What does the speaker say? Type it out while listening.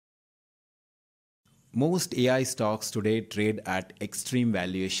Most AI stocks today trade at extreme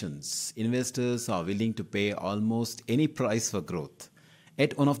valuations. Investors are willing to pay almost any price for growth.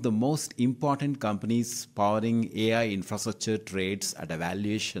 Yet one of the most important companies powering AI infrastructure trades at a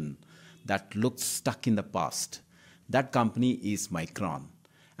valuation that looks stuck in the past. That company is Micron,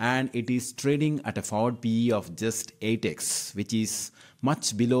 and it is trading at a forward PE of just 8x, which is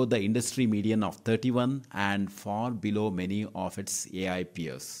much below the industry median of 31 and far below many of its AI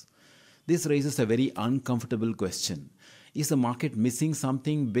peers. This raises a very uncomfortable question. Is the market missing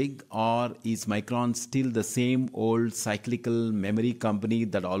something big, or is Micron still the same old cyclical memory company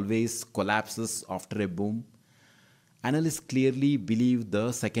that always collapses after a boom? Analysts clearly believe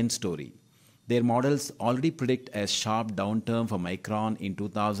the second story. Their models already predict a sharp downturn for Micron in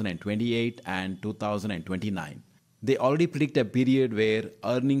 2028 and 2029. They already predict a period where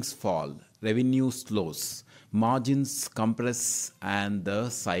earnings fall, revenue slows, margins compress, and the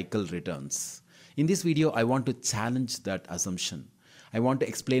cycle returns. In this video, I want to challenge that assumption. I want to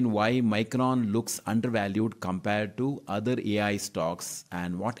explain why Micron looks undervalued compared to other AI stocks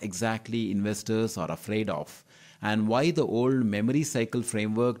and what exactly investors are afraid of, and why the old memory cycle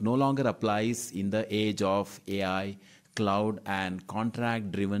framework no longer applies in the age of AI, cloud, and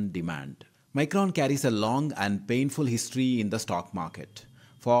contract-driven demand. Micron carries a long and painful history in the stock market.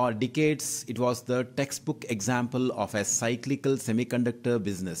 For decades, it was the textbook example of a cyclical semiconductor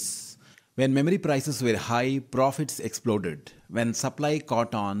business. When memory prices were high, profits exploded. When supply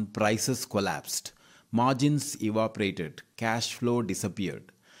caught on, prices collapsed. Margins evaporated. Cash flow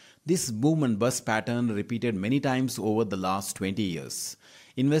disappeared. This boom and bust pattern repeated many times over the last 20 years.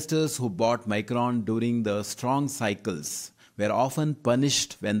 Investors who bought Micron during the strong cycles were often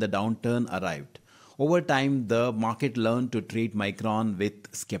punished when the downturn arrived. Over time, the market learned to treat Micron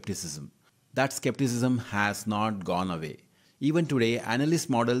with skepticism. That skepticism has not gone away. Even today, analyst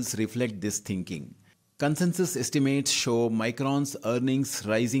models reflect this thinking. Consensus estimates show Micron's earnings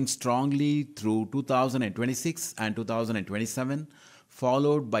rising strongly through 2026 and 2027,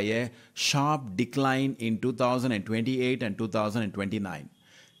 followed by a sharp decline in 2028 and 2029.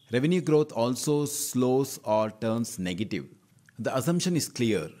 Revenue growth also slows or turns negative. The assumption is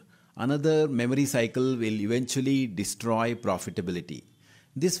clear. Another memory cycle will eventually destroy profitability.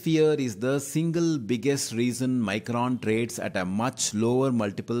 This fear is the single biggest reason Micron trades at a much lower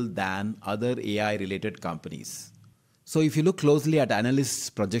multiple than other AI-related companies. So if you look closely at analysts'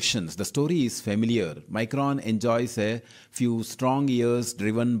 projections, the story is familiar. Micron enjoys a few strong years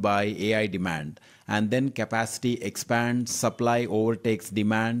driven by AI demand, and then capacity expands, supply overtakes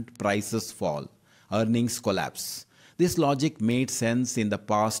demand, prices fall, earnings collapse. This logic made sense in the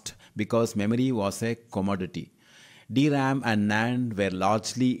past because memory was a commodity. DRAM and NAND were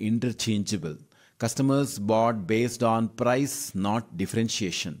largely interchangeable. Customers bought based on price, not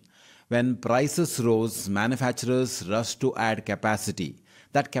differentiation. When prices rose, manufacturers rushed to add capacity.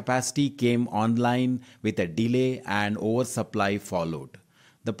 That capacity came online with a delay and oversupply followed.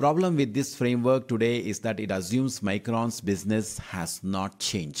 The problem with this framework today is that it assumes Micron's business has not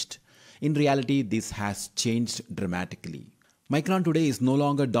changed. In reality, this has changed dramatically. Micron today is no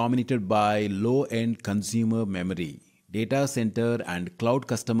longer dominated by low-end consumer memory. Data center and cloud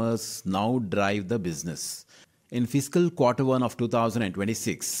customers now drive the business. In fiscal Q1 of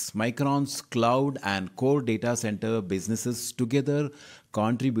 2026, Micron's cloud and core data center businesses together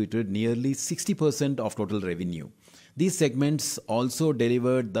contributed nearly 60% of total revenue. These segments also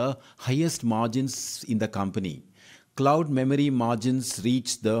delivered the highest margins in the company. Cloud memory margins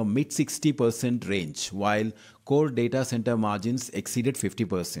reached the mid-60% range, while core data center margins exceeded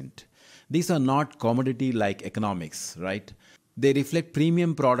 50%. These are not commodity-like economics, right? They reflect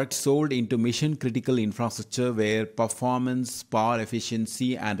premium products sold into mission-critical infrastructure where performance, power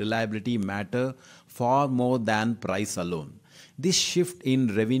efficiency, and reliability matter far more than price alone. This shift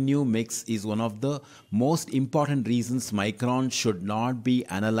in revenue mix is one of the most important reasons Micron should not be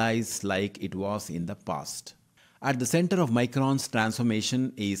analyzed like it was in the past. At the center of Micron's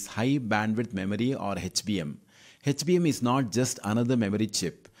transformation is high bandwidth memory, or HBM. HBM is not just another memory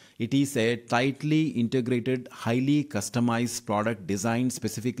chip. It is a tightly integrated, highly customized product designed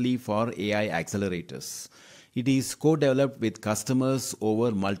specifically for AI accelerators. It is co-developed with customers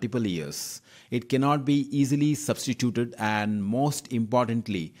over multiple years. It cannot be easily substituted, and most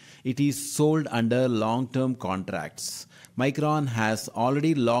importantly, it is sold under long-term contracts. Micron has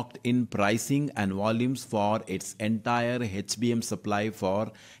already locked in pricing and volumes for its entire HBM supply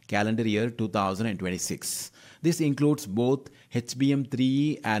for calendar year 2026. This includes both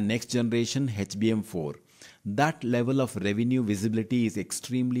HBM3E and next generation HBM4. That level of revenue visibility is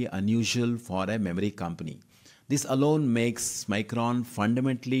extremely unusual for a memory company. This alone makes Micron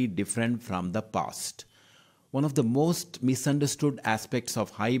fundamentally different from the past. One of the most misunderstood aspects of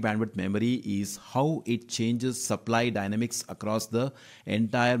high bandwidth memory is how it changes supply dynamics across the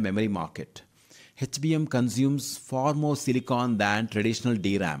entire memory market. HBM consumes far more silicon than traditional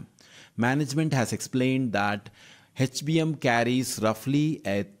DRAM. Management has explained that HBM carries roughly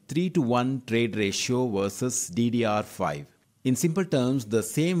a 3 to 1 trade ratio versus DDR5. In simple terms, the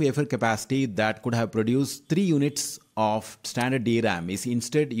same wafer capacity that could have produced 3 units of standard DRAM is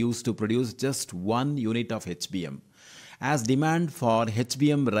instead used to produce just 1 unit of HBM. As demand for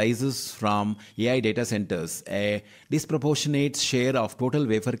HBM rises from AI data centers, a disproportionate share of total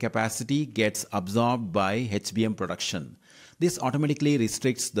wafer capacity gets absorbed by HBM production. This automatically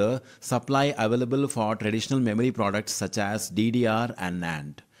restricts the supply available for traditional memory products such as DDR and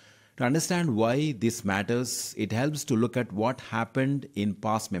NAND. To understand why this matters, it helps to look at what happened in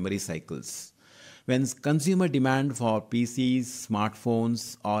past memory cycles. When consumer demand for PCs,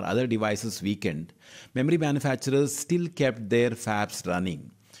 smartphones, or other devices weakened, memory manufacturers still kept their fabs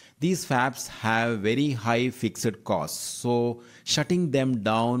running. These fabs have very high fixed costs, so shutting them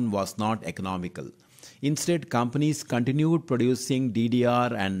down was not economical. Instead, companies continued producing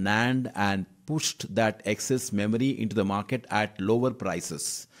DDR and NAND and pushed that excess memory into the market at lower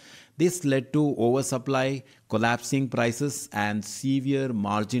prices. This led to oversupply, collapsing prices, and severe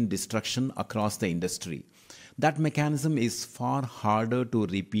margin destruction across the industry. That mechanism is far harder to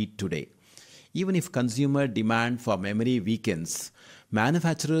repeat today. Even if consumer demand for memory weakens,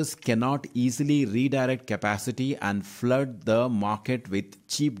 manufacturers cannot easily redirect capacity and flood the market with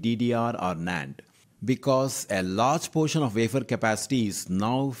cheap DDR or NAND. Because a large portion of wafer capacity is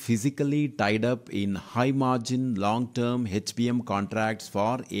now physically tied up in high-margin, long-term HBM contracts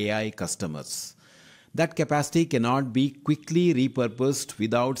for AI customers. That capacity cannot be quickly repurposed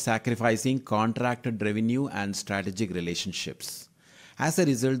without sacrificing contracted revenue and strategic relationships. As a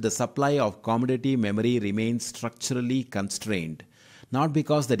result, the supply of commodity memory remains structurally constrained, not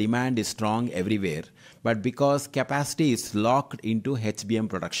because the demand is strong everywhere, but because capacity is locked into HBM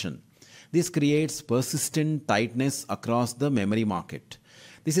production. This creates persistent tightness across the memory market.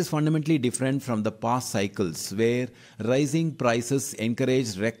 This is fundamentally different from the past cycles where rising prices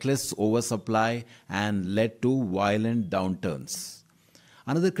encouraged reckless oversupply and led to violent downturns.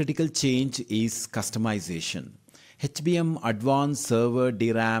 Another critical change is customization. HBM advanced server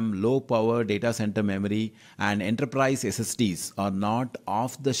DRAM, low power data center memory, and enterprise SSDs are not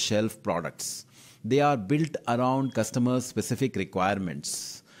off-the-shelf products. They are built around customer specific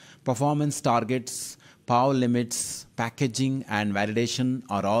requirements. Performance targets, power limits, packaging, and validation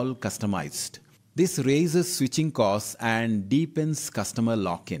are all customized. This raises switching costs and deepens customer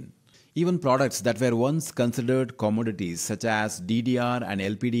lock-in. Even products that were once considered commodities such as DDR and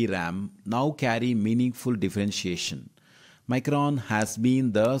LPD RAM now carry meaningful differentiation. Micron has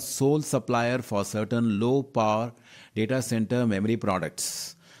been the sole supplier for certain low-power data center memory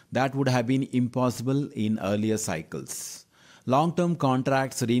products that would have been impossible in earlier cycles. Long-term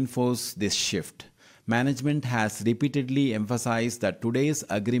contracts reinforce this shift. Management has repeatedly emphasized that today's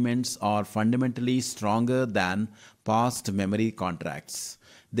agreements are fundamentally stronger than past memory contracts.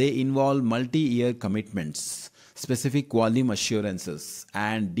 They involve multi-year commitments, specific volume assurances,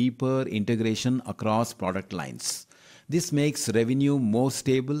 and deeper integration across product lines. This makes revenue more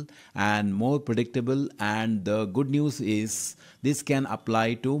stable and more predictable, and the good news is this can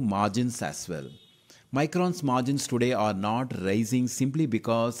apply to margins as well. Micron's margins today are not rising simply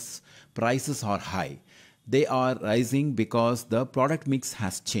because prices are high. They are rising because the product mix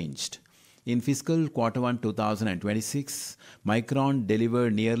has changed. In fiscal Q1 2026, Micron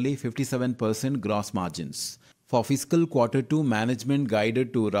delivered nearly 57% gross margins. For fiscal Q2, management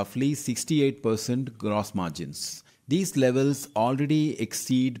guided to roughly 68% gross margins. These levels already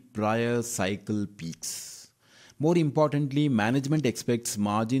exceed prior cycle peaks. More importantly, management expects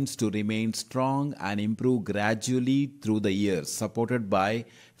margins to remain strong and improve gradually through the year, supported by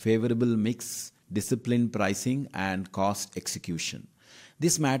favorable mix, disciplined pricing, and cost execution.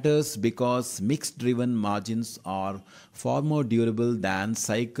 This matters because mix-driven margins are far more durable than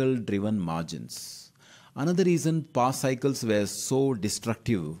cycle-driven margins. Another reason past cycles were so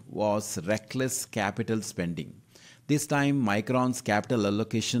destructive was reckless capital spending. This time, Micron's capital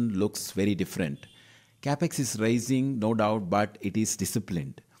allocation looks very different. Capex is rising, no doubt, but it is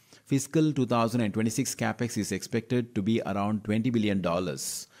disciplined. Fiscal 2026 Capex is expected to be around $20 billion,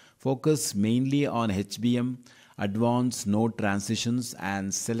 focused mainly on HBM, advanced node transitions,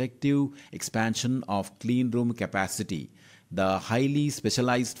 and selective expansion of cleanroom capacity, the highly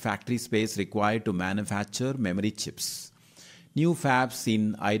specialized factory space required to manufacture memory chips. New fabs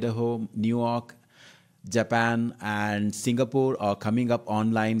in Idaho, New York, Japan, and Singapore are coming up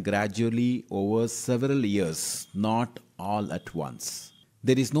online gradually over several years, not all at once.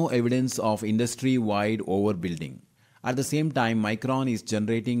 There is no evidence of industry-wide overbuilding. At the same time, Micron is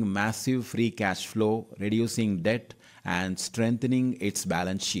generating massive free cash flow, reducing debt, and strengthening its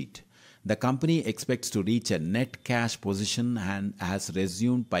balance sheet. The company expects to reach a net cash position and has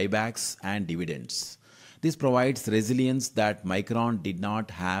resumed buybacks and dividends. This provides resilience that Micron did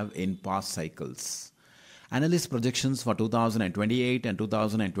not have in past cycles. Analyst projections for 2028 and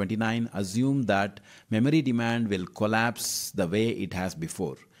 2029 assume that memory demand will collapse the way it has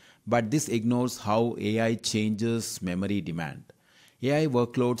before. But this ignores how AI changes memory demand. AI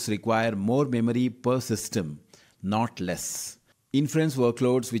workloads require more memory per system, not less. Inference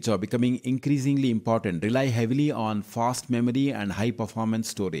workloads, which are becoming increasingly important, rely heavily on fast memory and high-performance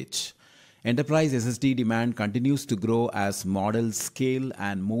storage. Enterprise SSD demand continues to grow as models scale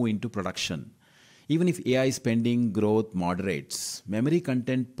and move into production. Even if AI spending growth moderates, memory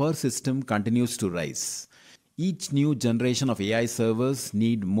content per system continues to rise. Each new generation of AI servers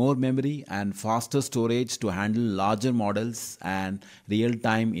need more memory and faster storage to handle larger models and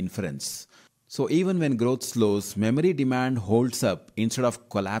real-time inference. So even when growth slows, memory demand holds up instead of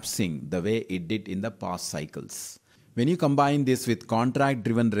collapsing the way it did in the past cycles. When you combine this with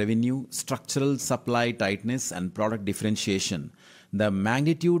contract-driven revenue, structural supply tightness, and product differentiation, the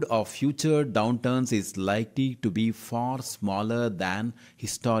magnitude of future downturns is likely to be far smaller than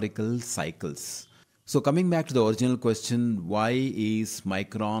historical cycles. So coming back to the original question, why is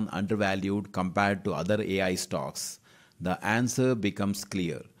Micron undervalued compared to other AI stocks? The answer becomes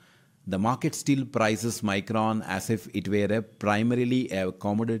clear. The market still prices Micron as if it were primarily a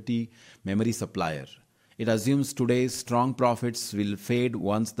commodity memory supplier. It assumes today's strong profits will fade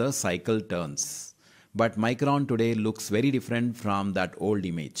once the cycle turns. But Micron today looks very different from that old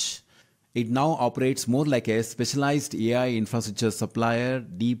image. It now operates more like a specialized AI infrastructure supplier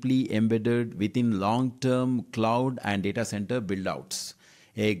deeply embedded within long-term cloud and data center build-outs.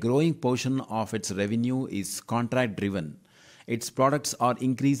 A growing portion of its revenue is contract-driven. Its products are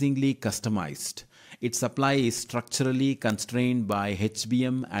increasingly customized. Its supply is structurally constrained by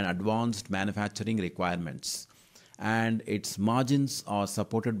HBM and advanced manufacturing requirements. And its margins are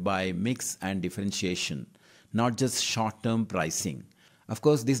supported by mix and differentiation, not just short-term pricing. Of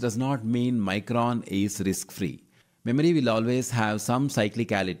course, this does not mean Micron is risk-free. Memory will always have some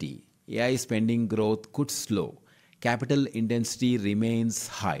cyclicality. AI spending growth could slow. Capital intensity remains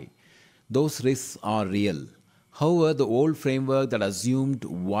high. Those risks are real. However, the old framework that assumed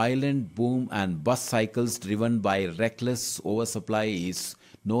violent boom and bust cycles driven by reckless oversupply is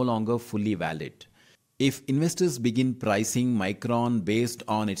no longer fully valid. If investors begin pricing Micron based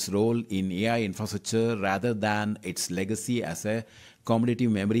on its role in AI infrastructure rather than its legacy as a commodity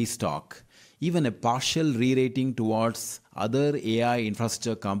memory stock, even a partial re-rating towards other AI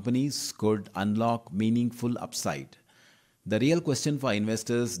infrastructure companies could unlock meaningful upside. The real question for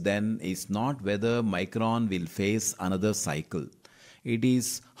investors then is not whether Micron will face another cycle. It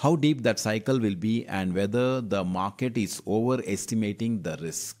is how deep that cycle will be and whether the market is overestimating the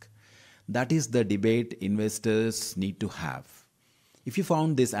risk. That is the debate investors need to have. If you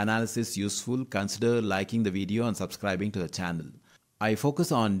found this analysis useful, consider liking the video and subscribing to the channel. I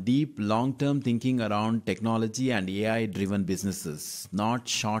focus on deep, long-term thinking around technology and AI-driven businesses, not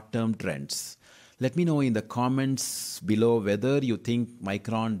short-term trends. Let me know in the comments below whether you think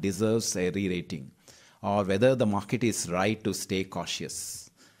Micron deserves a re-rating or whether the market is right to stay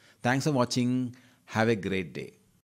cautious. Thanks for watching. Have a great day.